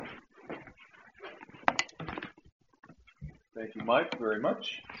Thank you, Mike, very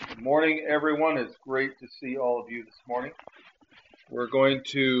much. Good morning, everyone. It's great to see all of you this morning. We're going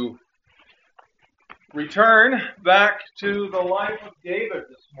to return back to the life of David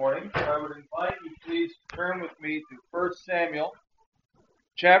this morning. So I would invite you, please, to turn with me to 1 Samuel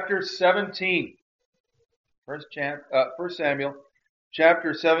chapter 17. 1 Samuel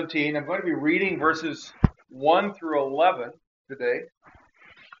chapter 17. I'm going to be reading verses 1 through 11 today.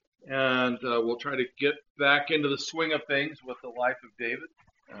 And we'll try to get back into the swing of things with the life of David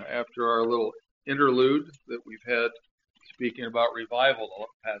after our little interlude that we've had speaking about revival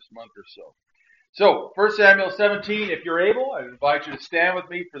the past month or so. So, 1 Samuel 17, if you're able, I invite you to stand with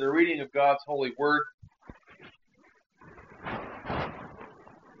me for the reading of God's holy word.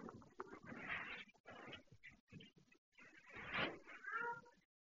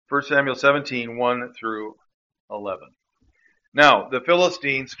 First Samuel 17, 1 through 11. Now, the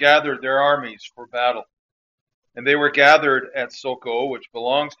Philistines gathered their armies for battle, and they were gathered at Socoh, which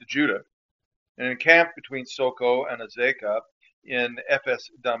belongs to Judah, and encamped between Socoh and Azekah in Ephes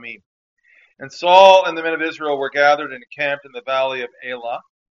Damim. And Saul and the men of Israel were gathered and encamped in the valley of Elah,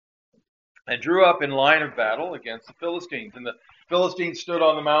 and drew up in line of battle against the Philistines. And the Philistines stood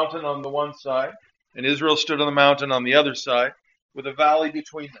on the mountain on the one side, and Israel stood on the mountain on the other side, with a valley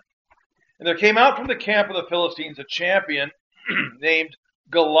between them. And there came out from the camp of the Philistines a champion named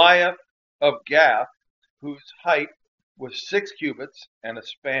Goliath of Gath, whose height was 6 cubits and a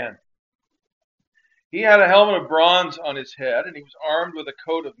span. He had a helmet of bronze on his head, and he was armed with a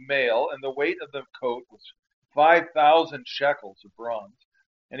coat of mail, and the weight of the coat was 5,000 shekels of bronze.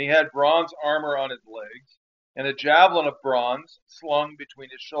 And he had bronze armor on his legs, and a javelin of bronze slung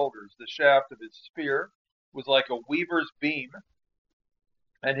between his shoulders. The shaft of his spear was like a weaver's beam,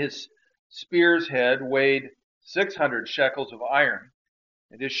 and his spear's head weighed 600 shekels of iron,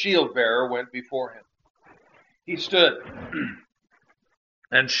 and his shield bearer went before him. He stood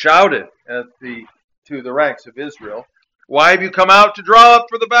and shouted to the ranks of Israel, "Why have you come out to draw up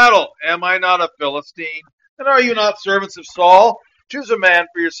for the battle? Am I not a Philistine? And are you not servants of Saul? Choose a man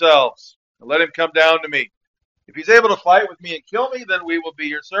for yourselves, and let him come down to me. If he's able to fight with me and kill me, then we will be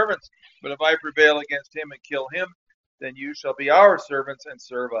your servants. But if I prevail against him and kill him, then you shall be our servants and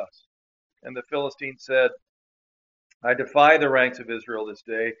serve us." And the Philistine said, "I defy the ranks of Israel this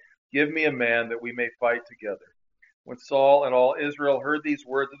day. Give me a man that we may fight together." When Saul and all Israel heard these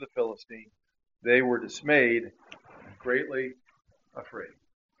words of the Philistine, they were dismayed and greatly afraid.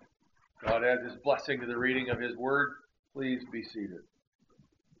 God adds his blessing to the reading of his word. Please be seated.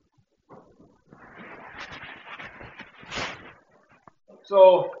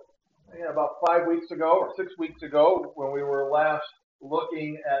 So, about 5 weeks ago or 6 weeks ago, when we were last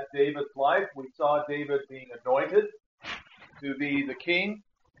looking at David's life, we saw David being anointed to be the king,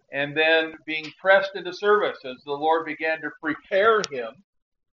 and then being pressed into service as the Lord began to prepare him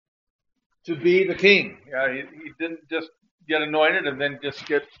to be the king. He didn't just get anointed and then just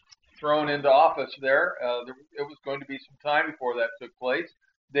get thrown into office there. It was going to be some time before that took place.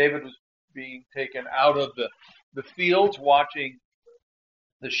 David was being taken out of the fields watching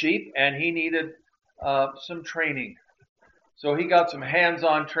the sheep, and he needed some training. So he got some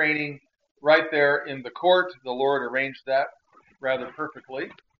hands-on training right there in the court. The Lord arranged that rather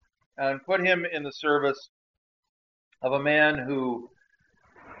perfectly and put him in the service of a man who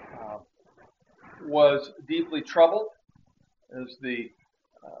was deeply troubled.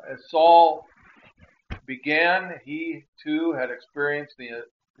 As Saul began, he too had experienced the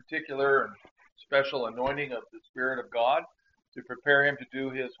particular and special anointing of the Spirit of God to prepare him to do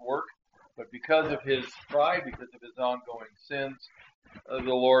his work. But because of his pride, because of his ongoing sins,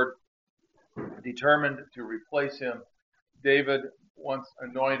 the Lord determined to replace him. David, once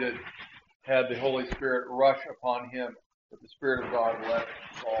anointed, had the Holy Spirit rush upon him, but the Spirit of God left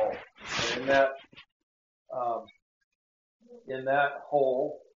Saul. And in that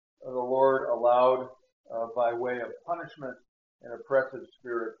hole, the Lord allowed, by way of punishment, an oppressive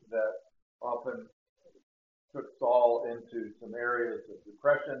spirit that often took Saul into some areas of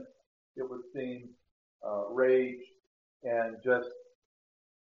depression, it would seem, rage, and just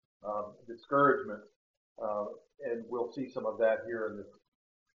discouragement. And we'll see some of that here in this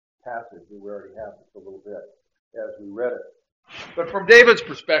passage. We already have just a little bit as we read it. But from David's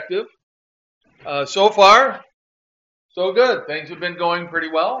perspective, so far, so good. Things have been going pretty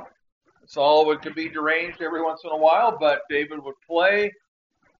well. Saul could be deranged every once in a while, but David would play.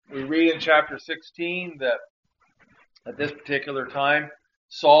 We read in chapter 16 that at this particular time,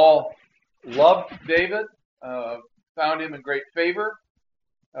 Saul loved David, found him in great favor,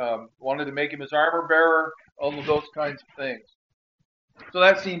 wanted to make him his armor bearer, all of those kinds of things. So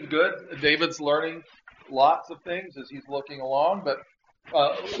that seems good. David's learning lots of things as he's looking along, but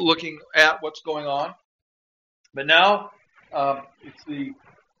looking at what's going on. But now it's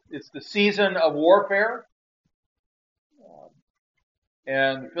the season of warfare,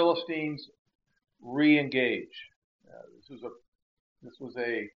 and the Philistines re-engage. This was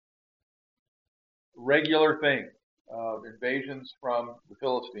a regular thing of invasions from the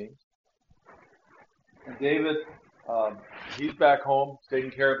Philistines. And David, he's back home, taking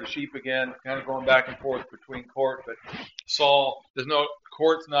care of the sheep again, kind of going back and forth between court. But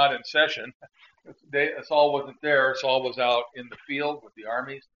court's not in session. Saul wasn't there. Saul was out in the field with the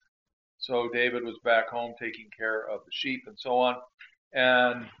armies. So David was back home taking care of the sheep and so on.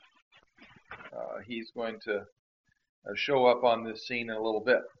 And he's going to show up on this scene in a little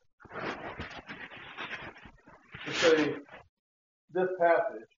bit. This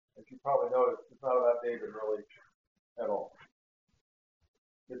passage, as you probably noticed, it's not about David really at all.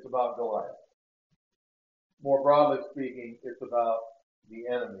 It's about Goliath. More broadly speaking, it's about the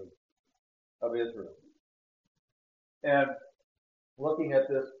enemy of Israel. And looking at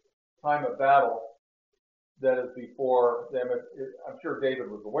this time of battle that is before them, I'm sure David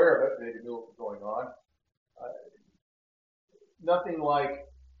was aware of it. David knew what was going on. Nothing like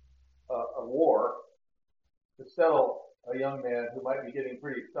a war to settle a young man who might be getting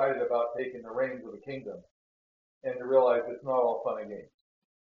pretty excited about taking the reins of the kingdom and to realize it's not all fun and games.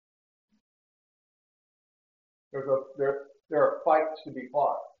 There are fights to be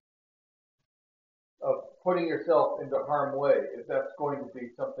fought of putting yourself into harm's way if that's going to be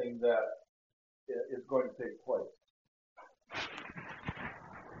something that is going to take place.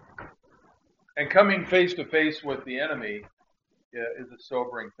 And coming face to face with the enemy is a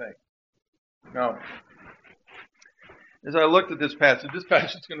sobering thing. Now, as I looked at this passage is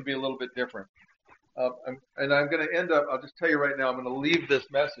going to be a little bit different. And I'm going to end up, I'll just tell you right now, I'm going to leave this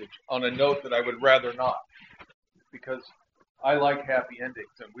message on a note that I would rather not, because I like happy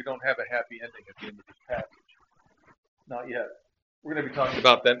endings, and we don't have a happy ending at the end of this passage. Not yet. We're going to be talking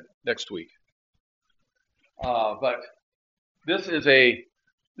about that next week. But this is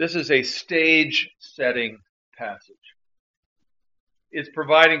a stage-setting passage. It's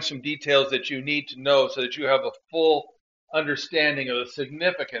providing some details that you need to know so that you have a full understanding of the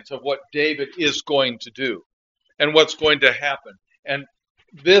significance of what David is going to do and what's going to happen. And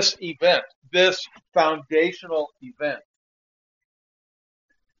this event, this foundational event,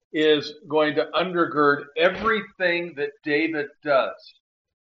 is going to undergird everything that David does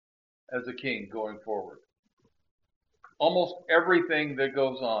as a king going forward. Almost everything that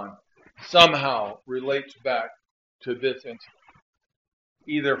goes on somehow relates back to this incident,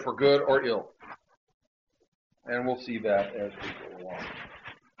 either for good or ill. And we'll see that as we go along.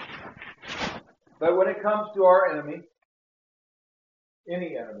 But when it comes to our enemy,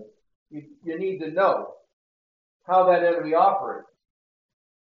 any enemy, you need to know how that enemy operates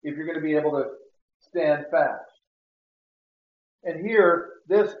if you're going to be able to stand fast. And here,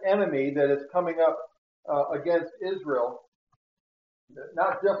 this enemy that is coming up against Israel,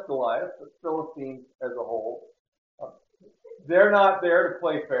 not just Goliath, but Philistines as a whole, they're not there to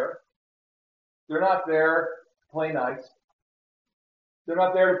play fair. They're not there to play nice. They're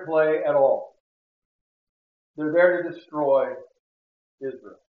not there to play at all. They're there to destroy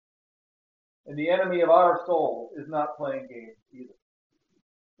Israel. And the enemy of our soul is not playing games either.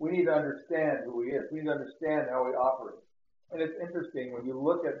 We need to understand who he is. We need to understand how he operates. And it's interesting when you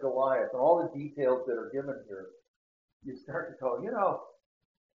look at Goliath and all the details that are given here, you start to go,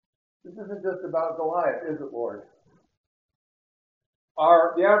 this isn't just about Goliath, is it, Lord?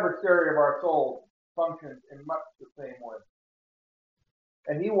 The adversary of our soul functions in much the same way.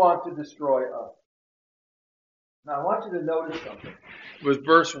 And he wants to destroy us. Now I want you to notice something with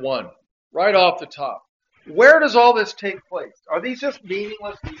verse 1, right off the top. Where does all this take place? Are these just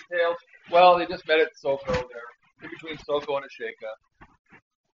meaningless details? Well, they just met at Soko there, in between Soko and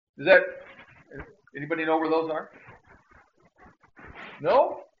Asheka. Anybody know where those are?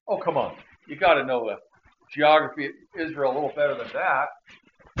 No? Oh, come on. You got to know the geography of Israel a little better than that.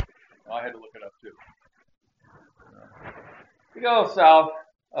 I had to look it up too. You go south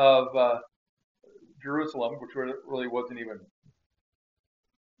of Jerusalem, which really wasn't even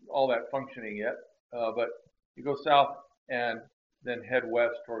all that functioning yet, but you go south and then head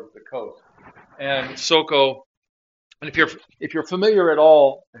west towards the coast. And Soko, and if you're familiar at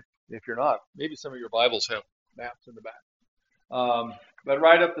all, if you're not, maybe some of your Bibles have maps in the back. But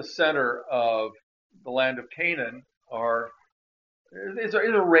right up the center of the land of Canaan is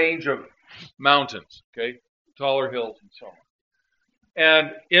a range of mountains, okay, taller hills and so on.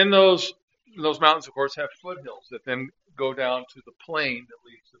 And in those mountains, of course, have foothills that then go down to the plain that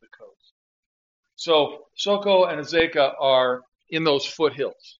leads to the coast. So Soko and Azekah are in those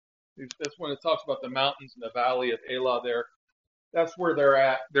foothills. That's when it talks about the mountains and the valley of Elah there. That's where they're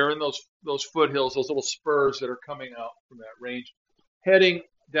at. They're in those foothills, those little spurs that are coming out from that range, heading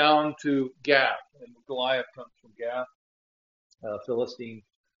down to Gath. And Goliath comes from Gath, Philistine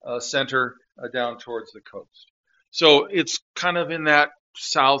center, down towards the coast. So it's kind of in that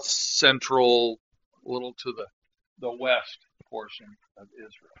south central, little to the west portion of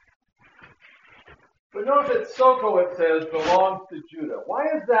Israel. But notice that Soko, it says, belongs to Judah. Why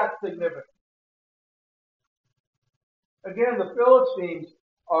is that significant? Again, the Philistines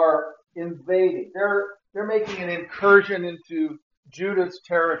are invading. They're making an incursion into Judah's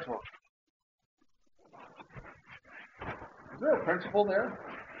territory. Is there a principle there?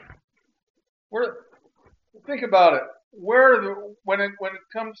 Think about it. When it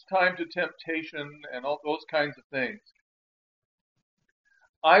comes time to temptation and all those kinds of things,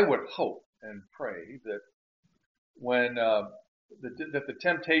 I would hope and pray that when that the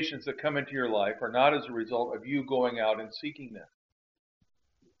temptations that come into your life are not as a result of you going out and seeking them.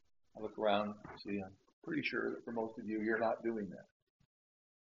 I look around and see, I'm pretty sure that for most of you, you're not doing that.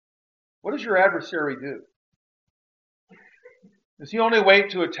 What does your adversary do? Does he only wait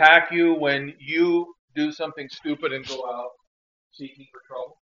to attack you when you do something stupid and go out seeking for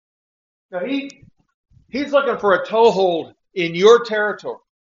trouble? Now he's looking for a toehold in your territory.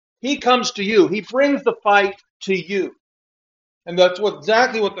 He comes to you. He brings the fight to you. And that's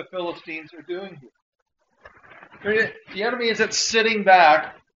exactly what the Philistines are doing here. The enemy isn't sitting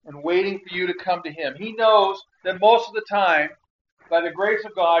back and waiting for you to come to him. He knows that most of the time, by the grace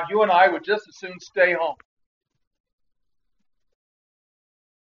of God, you and I would just as soon stay home.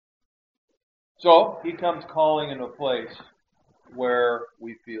 So he comes calling into a place where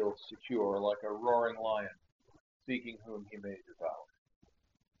we feel secure, like a roaring lion, seeking whom he may devour.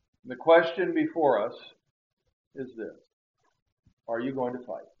 And the question before us is this: are you going to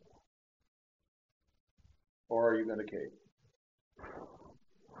fight? Or are you going to cave?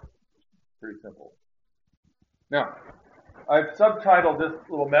 Pretty simple. Now, I've subtitled this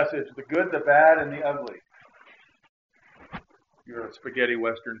little message, The Good, the Bad, and the Ugly. If you're a spaghetti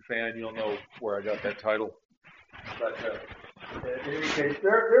western fan, you'll know where I got that title. But in any case,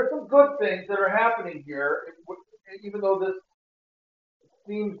 there are some good things that are happening here, even though this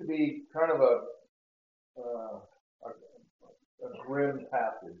seems to be kind of a grim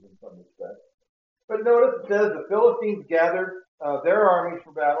passage in some respects. But notice it says the Philistines gathered their armies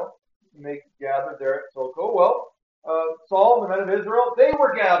for battle. And they gathered there at Soko. Well, Saul and the men of Israel, they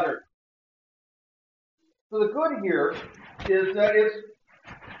were gathered. So the good here is that it's,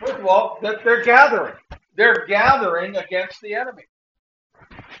 first of all, that they're gathering. They're gathering against the enemy.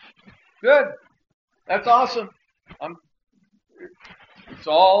 Good. That's awesome.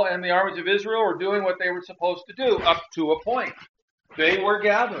 Saul and the armies of Israel were doing what they were supposed to do up to a point. They were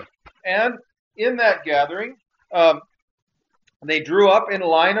gathering. And in that gathering, they drew up in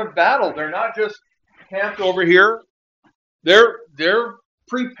line of battle. They're not just camped over here. They're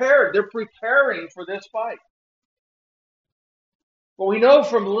prepared. They're preparing for this fight. But we know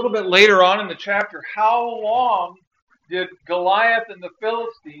from a little bit later on in the chapter, how long did Goliath and the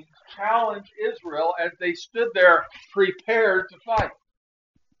Philistines challenge Israel as they stood there prepared to fight?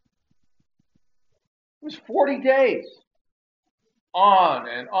 It was 40 days. On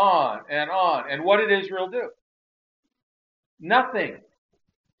and on and on. And what did Israel do? Nothing.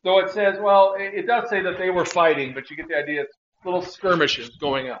 Though it says, well, it does say that they were fighting, but you get the idea. It's little skirmishes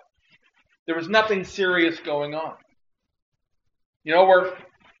going on. There was nothing serious going on. You know,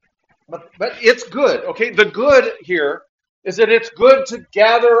 but it's good. Okay, the good here is that it's good to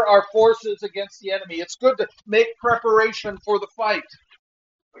gather our forces against the enemy. It's good to make preparation for the fight.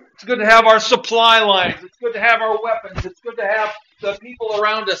 It's good to have our supply lines. It's good to have our weapons. It's good to have the people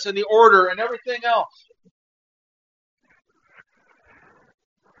around us and the order and everything else.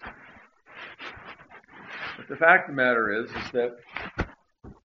 But the fact of the matter is that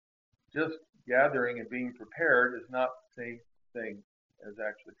just gathering and being prepared is not the same thing as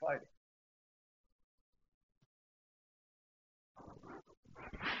actually fighting.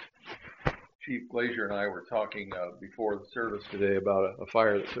 Chief Glazier and I were talking before the service today about a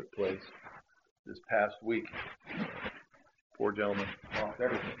fire that took place this past week. Poor gentleman lost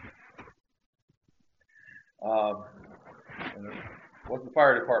everything. And it wasn't the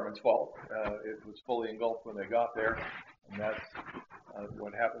fire department's fault. It was fully engulfed when they got there, and that's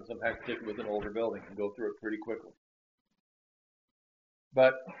what happens sometimes, particularly with an older building, and go through it pretty quickly.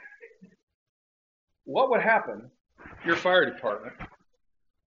 But what would happen if your fire department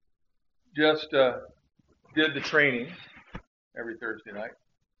just did the trainings every Thursday night,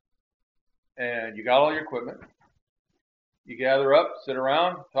 and you got all your equipment. You gather up, sit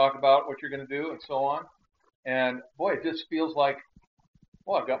around, talk about what you're going to do, and so on. And boy, it just feels like,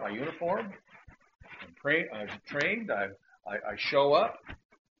 well, I've got my uniform. I'm trained. I show up,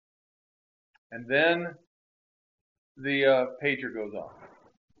 and then the pager goes off.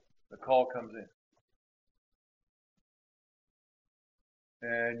 The call comes in,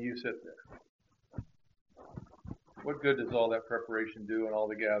 and you sit there. What good does all that preparation do and all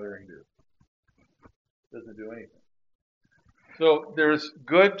the gathering do? It doesn't do anything. So there's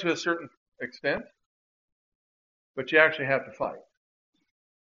good to a certain extent, but you actually have to fight.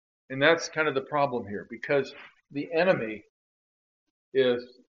 And that's kind of the problem here, because the enemy is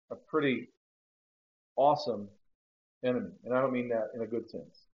a pretty awesome enemy. And I don't mean that in a good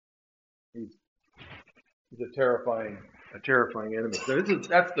sense. He's a terrifying enemy. So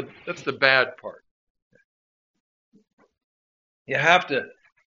that's the bad part. You have to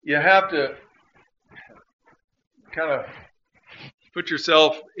kind of put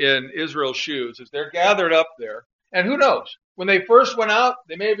yourself in Israel's shoes as they're gathered up there. And who knows? When they first went out,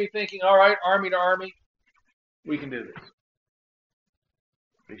 they may be thinking, all right, army to army, we can do this.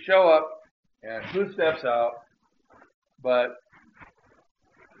 They show up, and who steps out but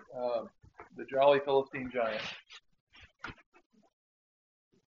the jolly Philistine giant.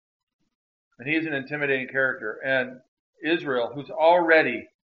 And he's an intimidating character. And Israel, who's already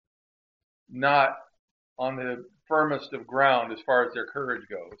not on the firmest of ground as far as their courage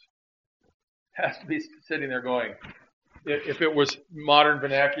goes, has to be sitting there going, if it was modern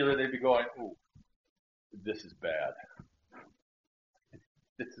vernacular, they'd be going, ooh, this is bad.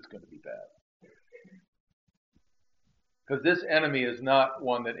 This is going to be bad. Because this enemy is not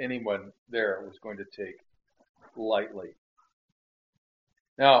one that anyone there was going to take lightly.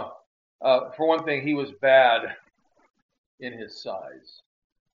 Now, for one thing, he was bad in his size.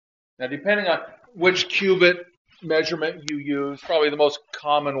 Now, depending on which cubit measurement you use, probably the most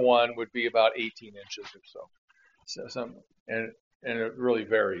common one would be about 18 inches or so. And it really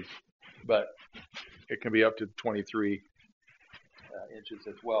varies, but it can be up to 23 inches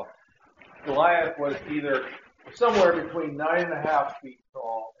as well. Goliath was either somewhere between 9.5 feet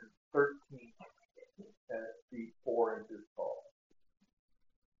tall and 13 feet 4 inches tall.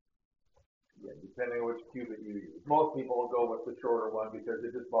 Yeah, depending on which cubit you use. Most people will go with the shorter one because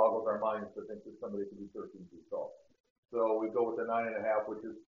it just boggles our minds to think that somebody can be 13 feet tall. So we go with the 9.5, which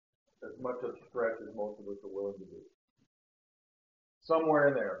is as much of a stretch as most of us are willing to do. Somewhere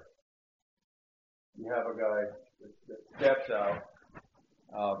in there, you have a guy that steps out,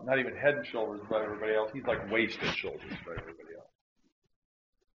 not even head and shoulders above everybody else. He's like waist and shoulders above everybody else.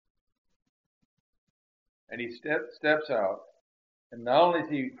 And he steps out, and not only is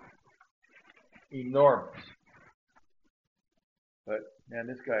he enormous, but man,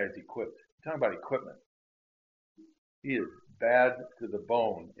 this guy is equipped. Talking about equipment. He is bad to the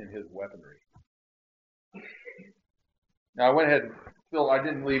bone in his weaponry. Now I went ahead and I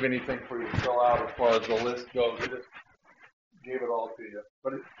didn't leave anything for you to fill out as far as the list goes. I just gave it all to you.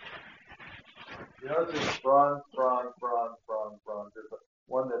 But you notice it's bronze. There's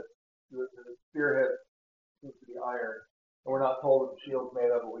one that the spearhead seems to be iron. And we're not told what the shield's made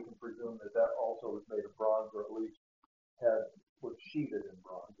of, but we can presume that also was made of bronze, or at least was sheathed in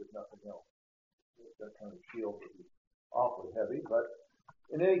bronze, if nothing else. That kind of shield would be awfully heavy. But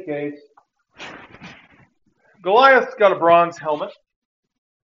in any case, Goliath's got a bronze helmet.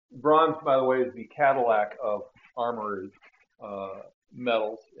 Bronze, by the way, is the Cadillac of armory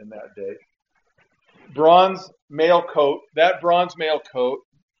metals in that day. Bronze mail coat. That bronze mail coat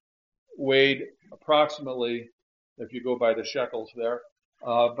weighed approximately, if you go by the shekels there,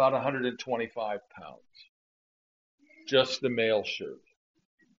 about 125 pounds. Just the mail shirt.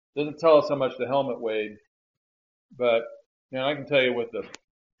 Doesn't tell us how much the helmet weighed, but I can tell you with the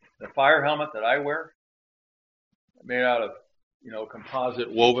fire helmet that I wear, made out of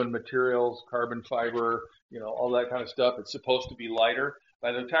composite woven materials, carbon fiber, all that kind of stuff. It's supposed to be lighter.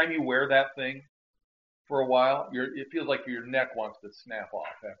 By the time you wear that thing for a while, it feels like your neck wants to snap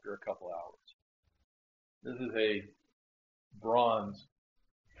off after a couple hours. This is a bronze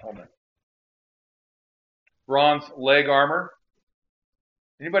helmet. Bronze leg armor.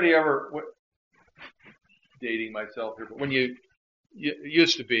 Anybody ever, dating myself here, but when it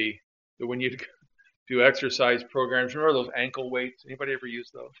used to be that when you do exercise programs, remember those ankle weights? Anybody ever use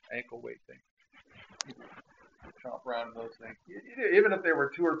those ankle weight things? Chomp around those things. Even if they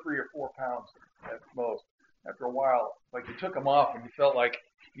were 2 or 3 or 4 pounds at most, after a while, like you took them off and you felt like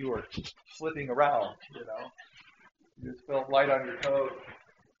you were slipping around, You just felt light on your toes.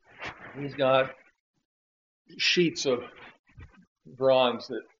 He's got sheets of bronze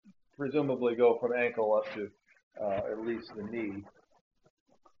that presumably go from ankle up to at least the knee.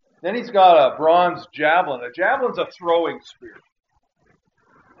 Then he's got a bronze javelin. A javelin's a throwing spear.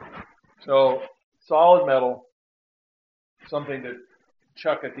 So solid metal, something to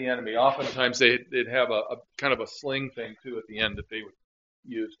chuck at the enemy. Oftentimes they'd have a kind of a sling thing too at the end that they would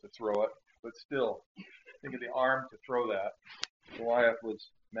use to throw it. But still, think of the arm to throw that. Goliath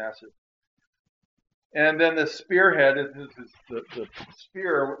was massive. And then the spearhead is the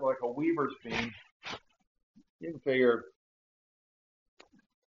spear like a weaver's beam. You can figure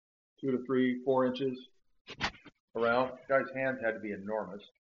 2 to 3, 4 inches around. The guy's hands had to be enormous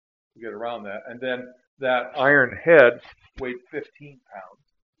to get around that. And then that iron head weighed 15 pounds.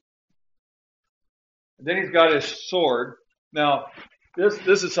 And then he's got his sword. Now,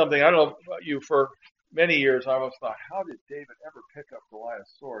 this is something, I don't know about you, for many years I always thought, how did David ever pick up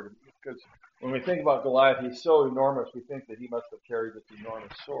Goliath's sword? Because when we think about Goliath, he's so enormous, we think that he must have carried this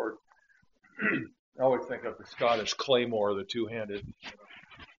enormous sword. I always think of the Scottish claymore, the two-handed.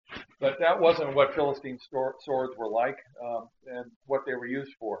 But that wasn't what Philistine swords were like, and what they were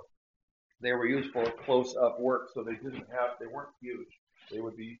used for. They were used for close-up work, so they weren't huge. They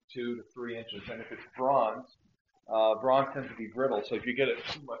would be 2 to 3 inches, and if it's bronze tends to be brittle, so if you get it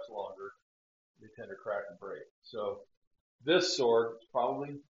too much longer, they tend to crack and break. So this sword is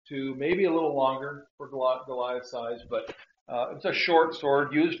probably 2, maybe a little longer for Goliath's size, but it's a short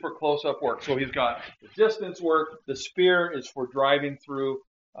sword used for close-up work. So he's got the distance work. The spear is for driving through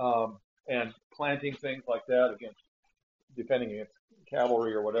and planting things like that, defending against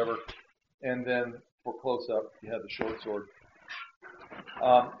cavalry or whatever. And then for close-up, you have the short sword.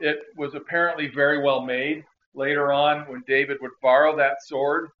 It was apparently very well made. Later on, when David would borrow that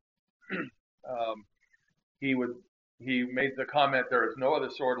sword, he made the comment, "There is no other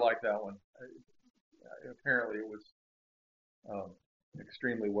sword like that one." Apparently, it was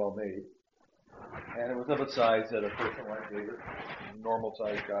extremely well made, and it was of a size that a person like David, a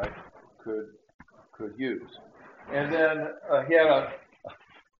normal-sized guy, could use. And then he had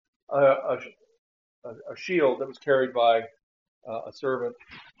a shield that was carried by a servant.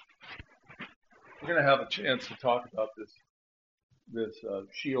 We're going to have a chance to talk about this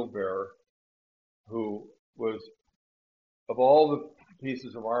shield bearer, who was, of all the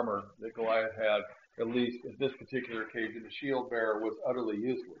pieces of armor that Goliath had, at least at this particular occasion, the shield bearer was utterly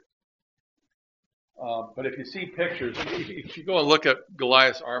useless. But if you see pictures, if you go and look at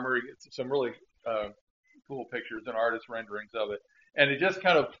Goliath's armor, you get some really cool pictures and artist renderings of it. And it just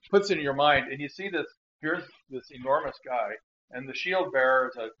kind of puts it in your mind, and you see this, here's this enormous guy, and the shield bearer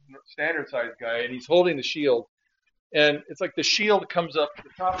is a standard sized guy, and he's holding the shield, and it's like the shield comes up, the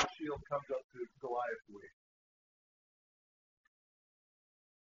top of the shield comes up to Goliath's waist.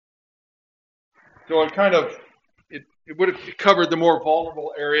 So it kind of, it would have covered the more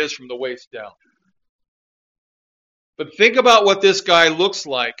vulnerable areas from the waist down. But think about what this guy looks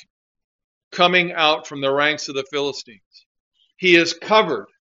like coming out from the ranks of the Philistines. He is covered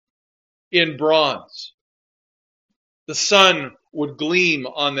in bronze. The sun would gleam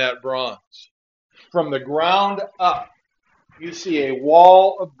on that bronze. From the ground up, you see a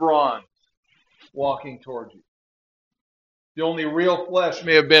wall of bronze walking towards you. The only real flesh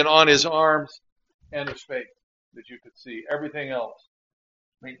may have been on his arms and his face that you could see. Everything else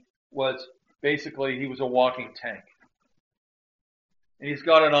was basically, he was a walking tank. And he's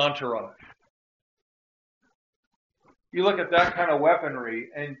got an entourage. You look at that kind of weaponry,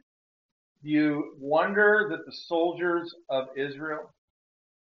 and you wonder that the soldiers of Israel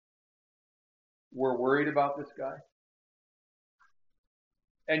were worried about this guy.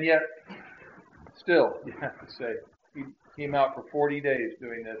 And yet, still, you have to say, he came out for 40 days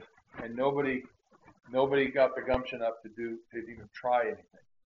doing this, and nobody got the gumption up to even try anything.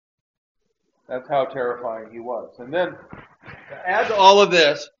 That's how terrifying he was. And then, to add to all of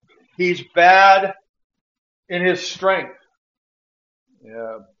this, he's bad in his strength.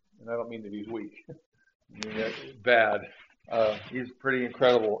 Yeah, and I don't mean that he's weak. I mean bad. He's pretty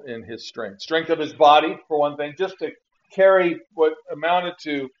incredible in his strength. Strength of his body, for one thing, just to carry what amounted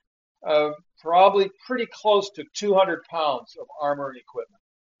to probably pretty close to 200 pounds of armor and equipment.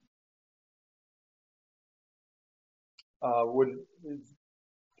 Would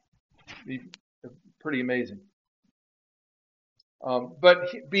be pretty amazing.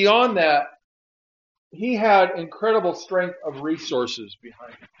 But beyond that, he had incredible strength of resources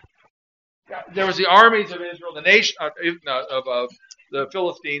behind him. There was the armies of Israel, the nation of the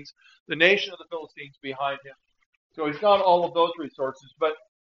Philistines, the nation of the Philistines behind him. So he's got all of those resources. But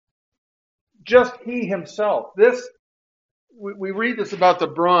just he himself, we read this about the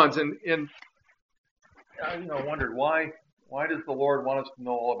bronze, and I wondered why Why does the Lord want us to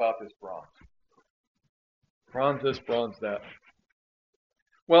know all about this bronze? Bronze this, bronze that.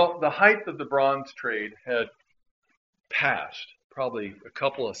 Well, the height of the bronze trade had passed probably a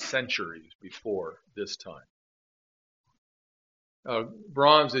couple of centuries before this time.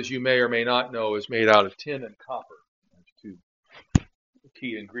 Bronze, as you may or may not know, is made out of tin and copper. There's two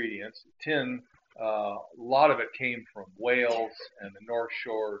key ingredients. Tin, a lot of it came from Wales and the North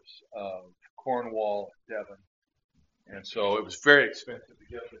Shores of Cornwall and Devon. And so it was very expensive to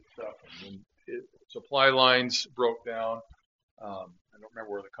get this stuff. And when supply lines broke down, I don't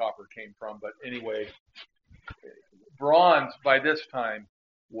remember where the copper came from, but anyway, bronze by this time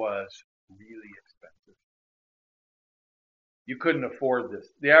was really expensive. You couldn't afford this.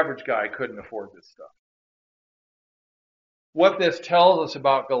 The average guy couldn't afford this stuff. What this tells us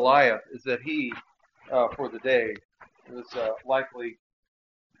about Goliath is that he, for the day, was likely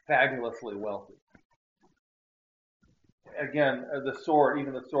fabulously wealthy. Again, the sword,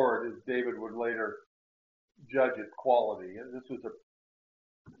 even the sword, as David would later judge its quality. This was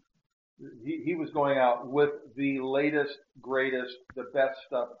he was going out with the latest, greatest, the best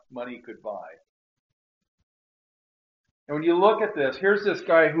stuff money could buy. And when you look at this, here's this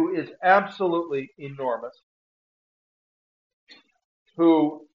guy who is absolutely enormous,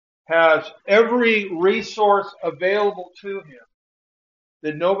 who has every resource available to him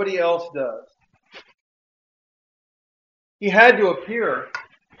that nobody else does. He had to appear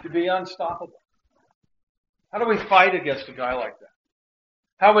to be unstoppable. How do we fight against a guy like that?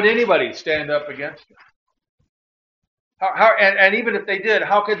 How would anybody stand up against him? And even if they did,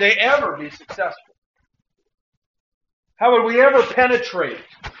 how could they ever be successful? How would we ever penetrate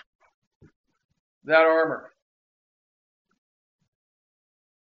that armor?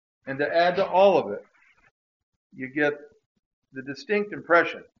 And to add to all of it, you get the distinct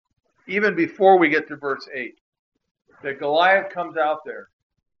impression, even before we get to verse 8, that Goliath comes out there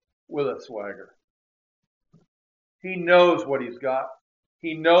with a swagger. He knows what he's got.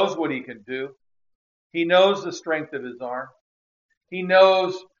 He knows what he can do. He knows the strength of his arm. He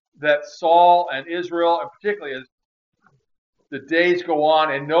knows that Saul and Israel, and particularly as the days go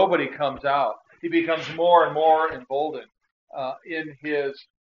on and nobody comes out, he becomes more and more emboldened in his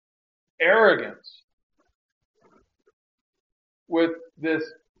arrogance with this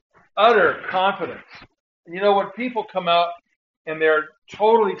utter confidence. And you know, when people come out and they're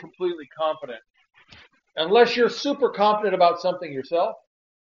totally, completely confident, unless you're super confident about something yourself,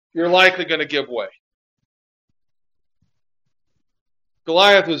 you're likely going to give way.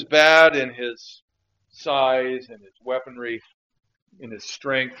 Goliath was bad in his size and his weaponry, in his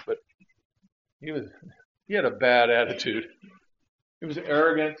strength, but he had a bad attitude. He was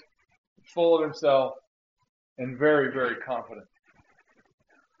arrogant, full of himself, and very, very confident.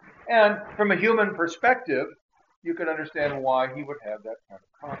 And from a human perspective, you can understand why he would have that kind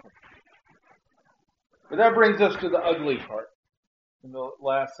of confidence. But that brings us to the ugly part in the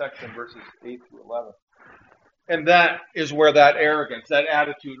last section, verses 8 through 11. And that is where that arrogance, that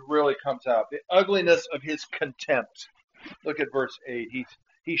attitude really comes out. The ugliness of his contempt. Look at verse 8.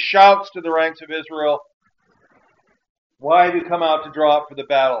 He shouts to the ranks of Israel, "Why have you come out to draw up for the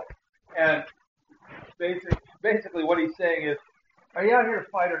battle?" And basically what he's saying is, are you out here to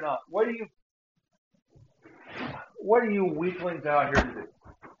fight or not? What are you weaklings out here to do?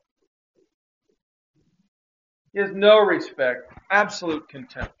 He has no respect, absolute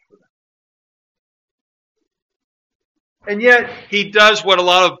contempt for them. And yet, he does what a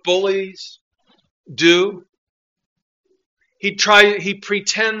lot of bullies do. He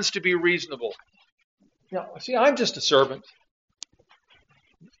pretends to be reasonable. See, I'm just a servant.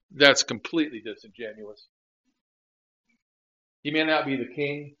 That's completely disingenuous. He may not be the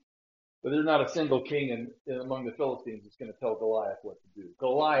king, but there's not a single king among the Philistines that's going to tell Goliath what to do.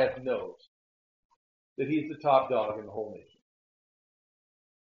 Goliath knows that he's the top dog in the whole nation.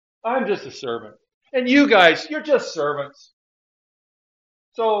 I'm just a servant. And you guys, you're just servants.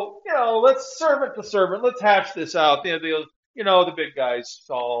 So, let's servant to servant. Let's hatch this out. The big guys,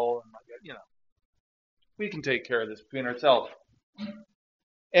 Saul, and we can take care of this between ourselves.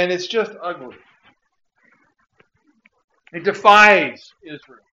 And it's just ugly. It defies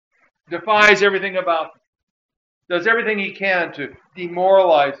Israel. Defies everything about them. Does everything he can to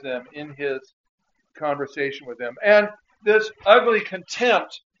demoralize them in his conversation with them. And this ugly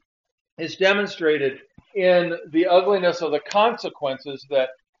contempt is demonstrated in the ugliness of the consequences that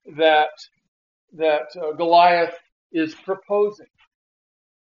Goliath is proposing.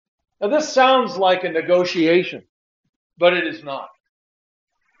 Now this sounds like a negotiation, but it is not.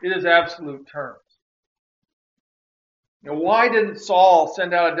 It is absolute terms. Why didn't Saul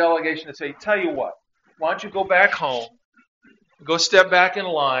send out a delegation to say, tell you what, why don't you go back home Go step back in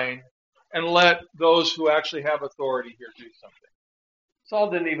line and let those who actually have authority here do something.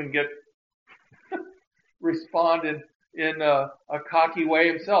 Saul didn't even respond in a cocky way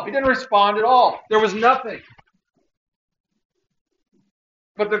himself. He didn't respond at all. There was nothing.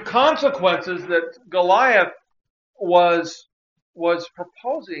 But the consequences that Goliath was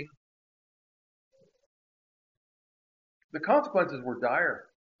proposing, the consequences were dire.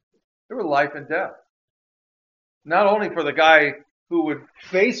 They were life and death. Not only for the guy who would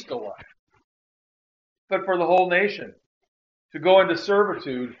face Goliath, but for the whole nation to go into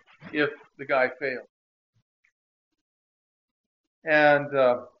servitude if the guy failed. And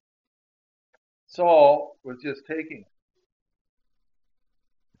Saul was just taking it.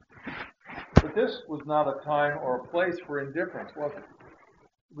 But this was not a time or a place for indifference, was it?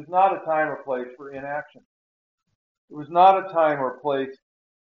 It was not a time or place for inaction. It was not a time or place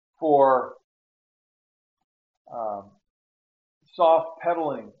for soft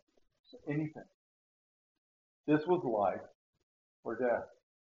pedaling anything. This was life or death.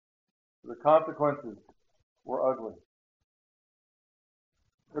 The consequences were ugly.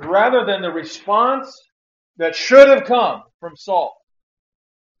 But rather than the response that should have come from Saul,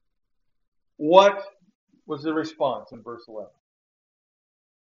 what was the response in verse 11?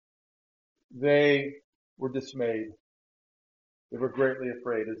 They were dismayed. They were greatly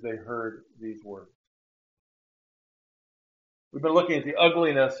afraid as they heard these words. We've been looking at the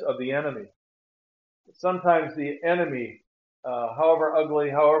ugliness of the enemy. Sometimes the enemy, however ugly,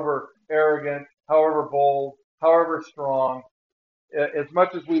 however arrogant, however bold, however strong, as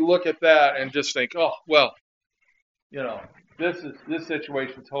much as we look at that and just think, oh, well, this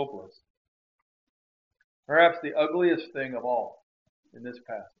situation's hopeless. Perhaps the ugliest thing of all in this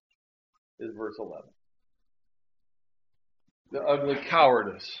passage is verse 11. The ugly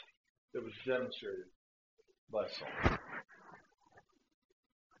cowardice that was demonstrated by Saul.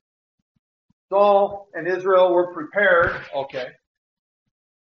 Saul and Israel were prepared, okay.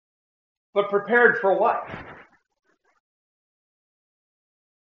 But prepared for what?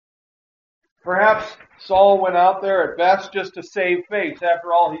 Perhaps Saul went out there at best just to save face.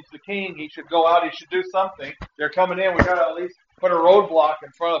 After all, he's the king. He should go out. He should do something. They're coming in. We've got to at least put a roadblock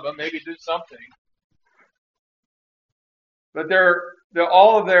in front of them. Maybe do something. But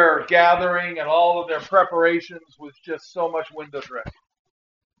all of their gathering and all of their preparations was just so much window dressing.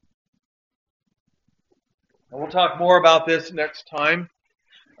 And we'll talk more about this next time.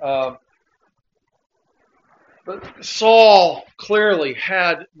 But Saul clearly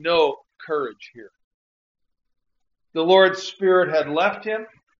had no courage here. The Lord's Spirit had left him,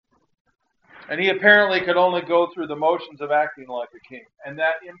 and he apparently could only go through the motions of acting like a king. And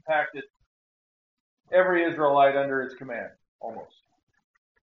that impacted every Israelite under his command, almost.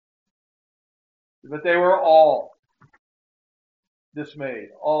 But they were all dismayed,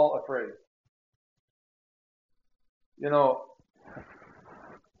 all afraid.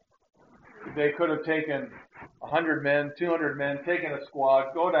 They could have taken 100 men, 200 men, taken a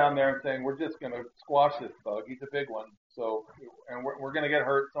squad, go down there and saying, we're just going to squash this bug. He's a big one. And we're going to get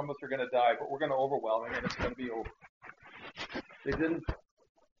hurt. Some of us are going to die, but we're going to overwhelm him and it's going to be over. They didn't.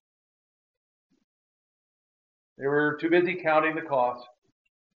 They were too busy counting the cost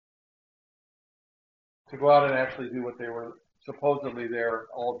to go out and actually do what they were supposedly there,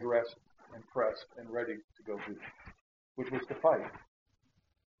 all dressed and pressed and ready to go do, which was to fight.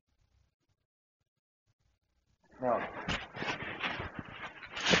 Now,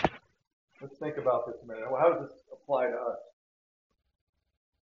 let's think about this a minute. How does this apply to us?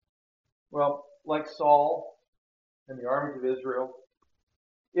 Well, like Saul and the armies of Israel,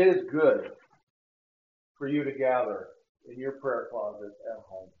 it is good for you to gather in your prayer closet at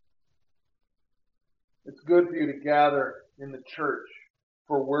home. It's good for you to gather in the church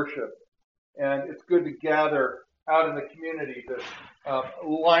for worship. And it's good to gather out in the community to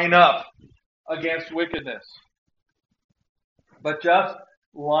line up against wickedness. But just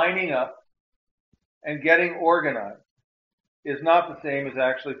lining up and getting organized is not the same as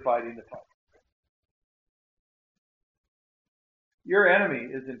actually fighting the fight. Your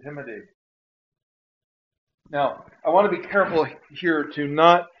enemy is intimidating. Now, I want to be careful here to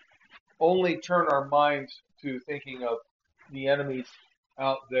not only turn our minds to thinking of the enemies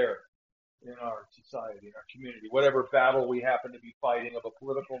out there in our society, in our community, whatever battle we happen to be fighting of a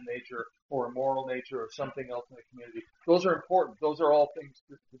political nature or a moral nature or something else in the community. Those are important. Those are all things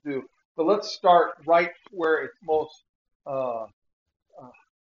to do. But let's start right where it's most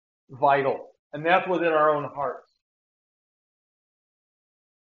vital, and that's within our own hearts.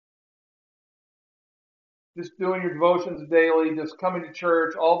 Just doing your devotions daily, just coming to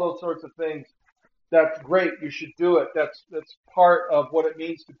church, all those sorts of things. That's great. You should do it. That's part of what it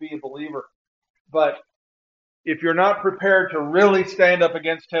means to be a believer. But if you're not prepared to really stand up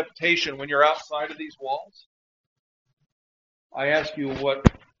against temptation when you're outside of these walls, I ask you, what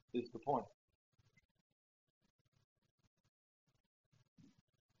is the point?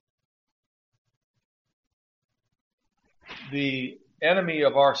 The enemy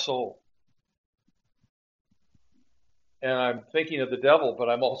of our soul, and I'm thinking of the devil, but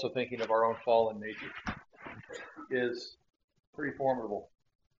I'm also thinking of our own fallen nature, is pretty formidable.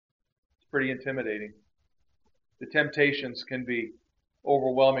 It's pretty intimidating. The temptations can be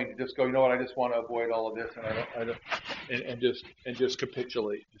overwhelming to just go, you know what, I just want to avoid all of this, and just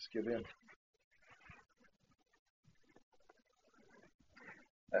capitulate, just give in.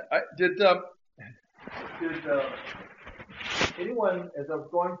 Did anyone, as I was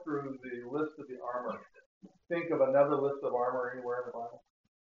going through the list of the armor, think of another list of armor anywhere in the Bible?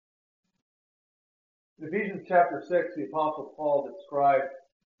 In Ephesians chapter 6, the Apostle Paul described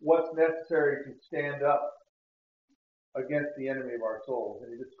what's necessary to stand up against the enemy of our souls.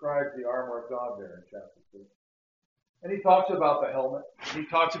 And he describes the armor of God there in chapter 6. And he talks about the helmet. He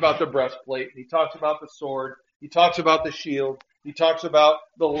talks about the breastplate. He talks about the sword. He talks about the shield. He talks about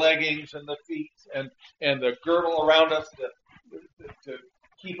the leggings and the feet and the girdle around us to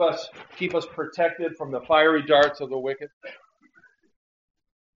keep us protected from the fiery darts of the wicked.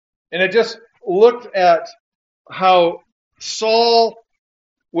 And it just looked at how Saul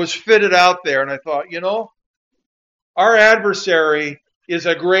was fitted out there, and I thought, our adversary is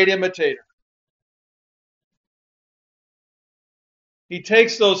a great imitator. He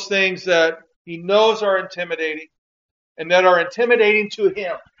takes those things that he knows are intimidating and that are intimidating to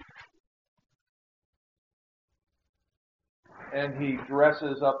him, and he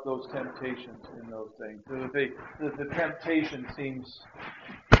dresses up those temptations in those things. So that the temptation seems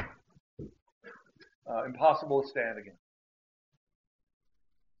impossible to stand against.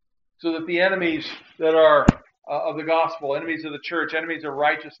 So that the enemies that are of the gospel, enemies of the church, enemies of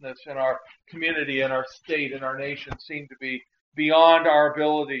righteousness in our community, in our state, in our nation, seem to be beyond our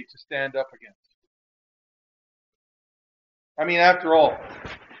ability to stand up against. I mean, after all,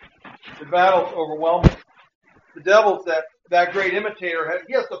 the battle's overwhelming. The devil's that great imitator.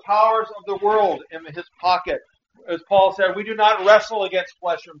 He has the powers of the world in his pocket. As Paul said, we do not wrestle against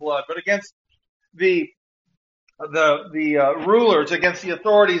flesh and blood, but against the rulers, against the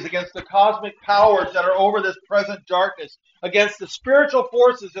authorities, against the cosmic powers that are over this present darkness, against the spiritual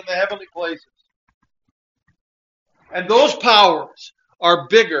forces in the heavenly places. And those powers are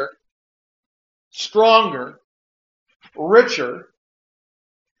bigger, stronger, richer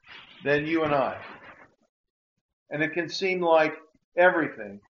than you and I. And it can seem like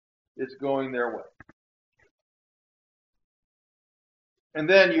everything is going their way. And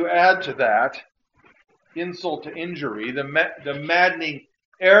then you add to that insult to injury, the maddening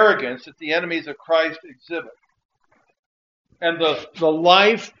arrogance that the enemies of Christ exhibit, and the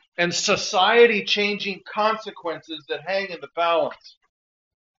life and society-changing consequences that hang in the balance.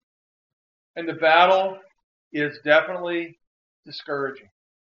 And the battle is definitely discouraging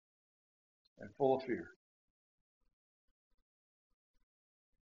and full of fear.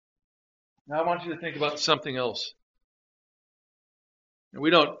 Now I want you to think about something else. And we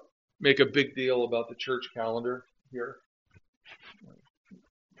don't make a big deal about the church calendar here.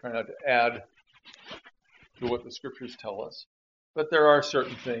 Try not to add to what the scriptures tell us. But there are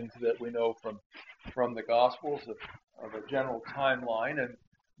certain things that we know from the Gospels of a general timeline. And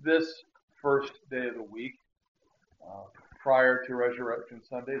this first day of the week, prior to Resurrection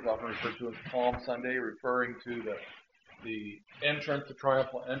Sunday, is often referred to as Palm Sunday, referring to the entrance, the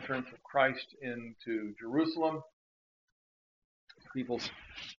triumphal entrance of Christ into Jerusalem. People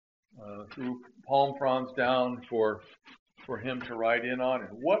threw palm fronds down for him to ride in on,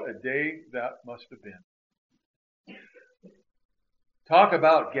 and what a day that must have been. Talk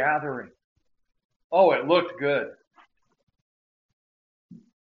about gathering. Oh, it looked good.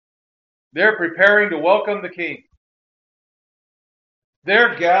 They're preparing to welcome the King.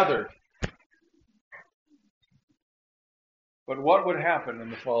 They're gathered. But what would happen in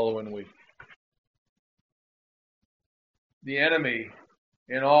the following week? The enemy,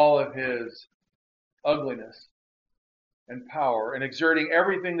 in all of his ugliness and power, and exerting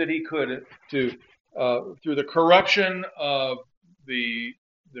everything that he could to through the corruption of the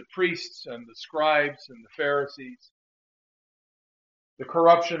priests and the scribes and the Pharisees, the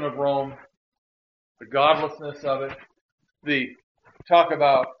corruption of Rome, the godlessness of it, the talk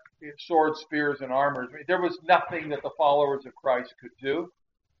about swords, spears, and armors. I mean, there was nothing that the followers of Christ could do.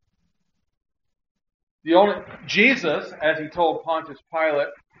 Jesus, as he told Pontius Pilate,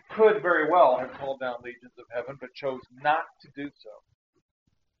 could very well have called down legions of heaven, but chose not to do so.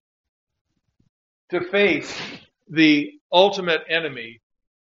 To face the ultimate enemy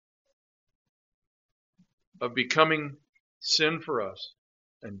of becoming sin for us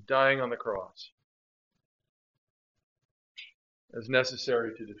and dying on the cross as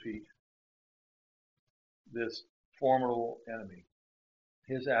necessary to defeat this formidable enemy,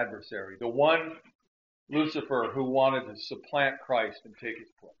 his adversary, the one Lucifer who wanted to supplant Christ and take his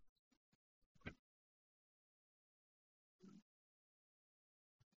place.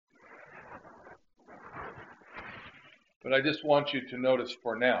 But I just want you to notice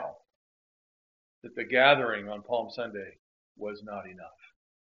for now that the gathering on Palm Sunday was not enough.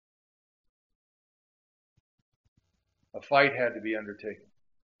 A fight had to be undertaken.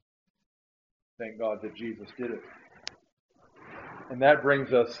 Thank God that Jesus did it. And that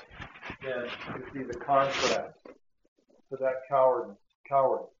brings us then to see the contrast to that cowardice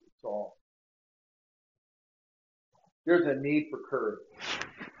Saul. There's a need for courage.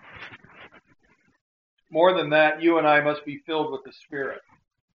 More than that, you and I must be filled with the Spirit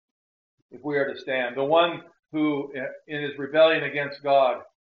if we are to stand. The one who, in his rebellion against God,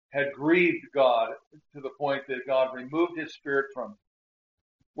 had grieved God to the point that God removed his Spirit from him,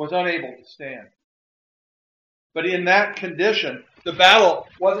 was unable to stand. But in that condition, the battle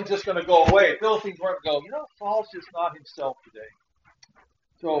wasn't just going to go away. Philistines weren't going to go, Saul's just not himself today.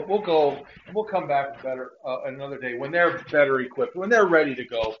 So we'll go, and we'll come back better another day when they're better equipped, when they're ready to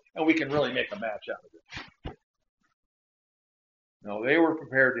go, and we can really make a match out of it. No, they were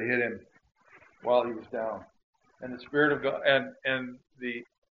prepared to hit him while he was down. And the Spirit of God and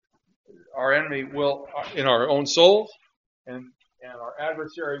our enemy will, in our own souls, and our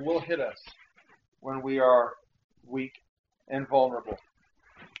adversary will hit us when we are weak and vulnerable.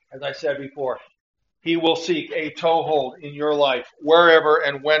 As I said before, he will seek a toehold in your life wherever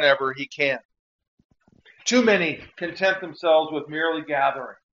and whenever he can. Too many content themselves with merely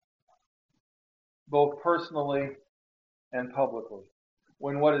gathering, both personally and publicly,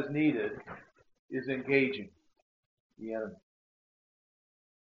 when what is needed is engaging the enemy.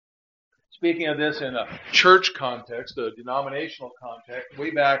 Speaking of this in a church context, a denominational context,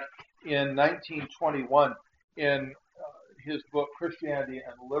 way back in 1921, in his book Christianity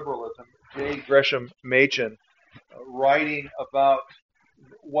and Liberalism, J. Gresham Machen, writing about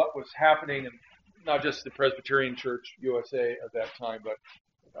what was happening in not just the Presbyterian Church USA at that time, but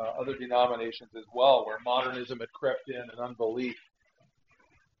other denominations as well, where modernism had crept in and unbelief.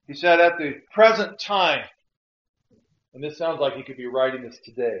 He said, at the present time, and this sounds like he could be writing this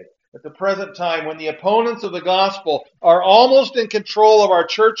today, at the present time, when the opponents of the gospel are almost in control of our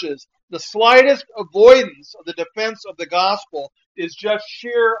churches, the slightest avoidance of the defense of the gospel is just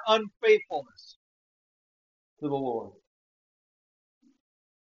sheer unfaithfulness to the Lord.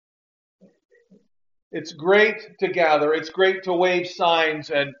 It's great to gather. It's great to wave signs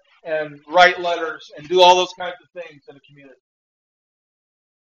and write letters and do all those kinds of things in a community.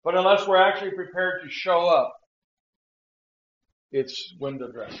 But unless we're actually prepared to show up, it's window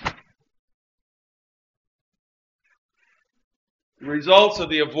dressing. The results of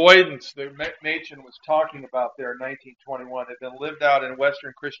the avoidance that Machen was talking about there in 1921 have been lived out in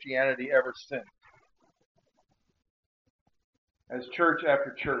Western Christianity ever since. As church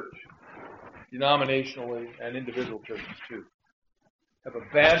after church, denominationally and individual churches too, have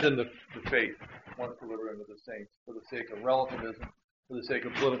abandoned the faith once delivered unto the saints for the sake of relativism, for the sake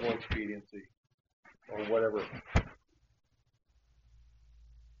of political expediency, or whatever.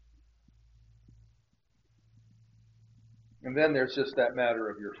 And then there's just that matter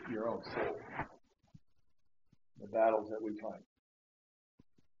of your own soul, the battles that we fight.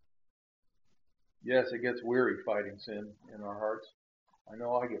 Yes, it gets weary fighting sin in our hearts. I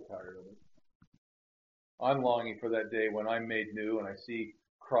know I get tired of it. I'm longing for that day when I'm made new and I see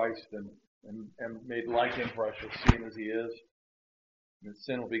Christ and made like him, for I shall see him as he is, and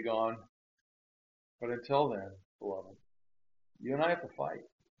sin will be gone. But until then, beloved, you and I have to fight.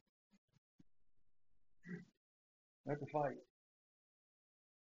 We have to fight.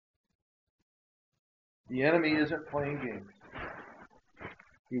 The enemy isn't playing games.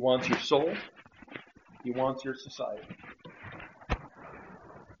 He wants your soul. He wants your society.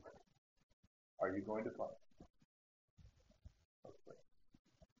 Are you going to fight? Let's pray.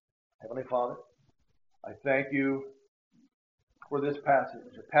 Heavenly Father, I thank you for this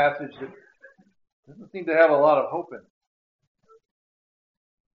passage, a passage that doesn't seem to have a lot of hope in it.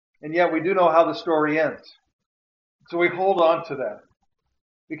 And yet we do know how the story ends. So we hold on to that.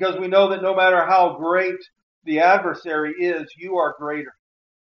 Because we know that no matter how great the adversary is, you are greater.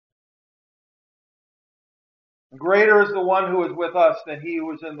 Greater is the one who is with us than he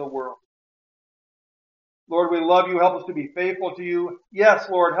who is in the world. Lord, we love you. Help us to be faithful to you. Yes,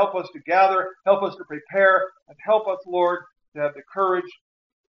 Lord, help us to gather. Help us to prepare. And help us, Lord, to have the courage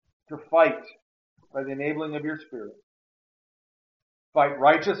to fight by the enabling of your Spirit. Fight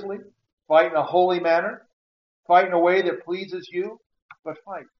righteously. Fight in a holy manner. Fight in a way that pleases you. But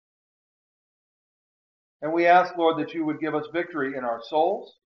fight. And we ask, Lord, that you would give us victory in our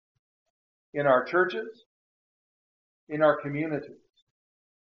souls, in our churches, in our communities.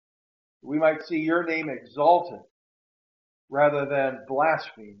 We might see your name exalted rather than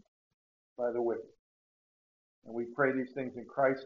blasphemed by the wicked. And we pray these things in Christ's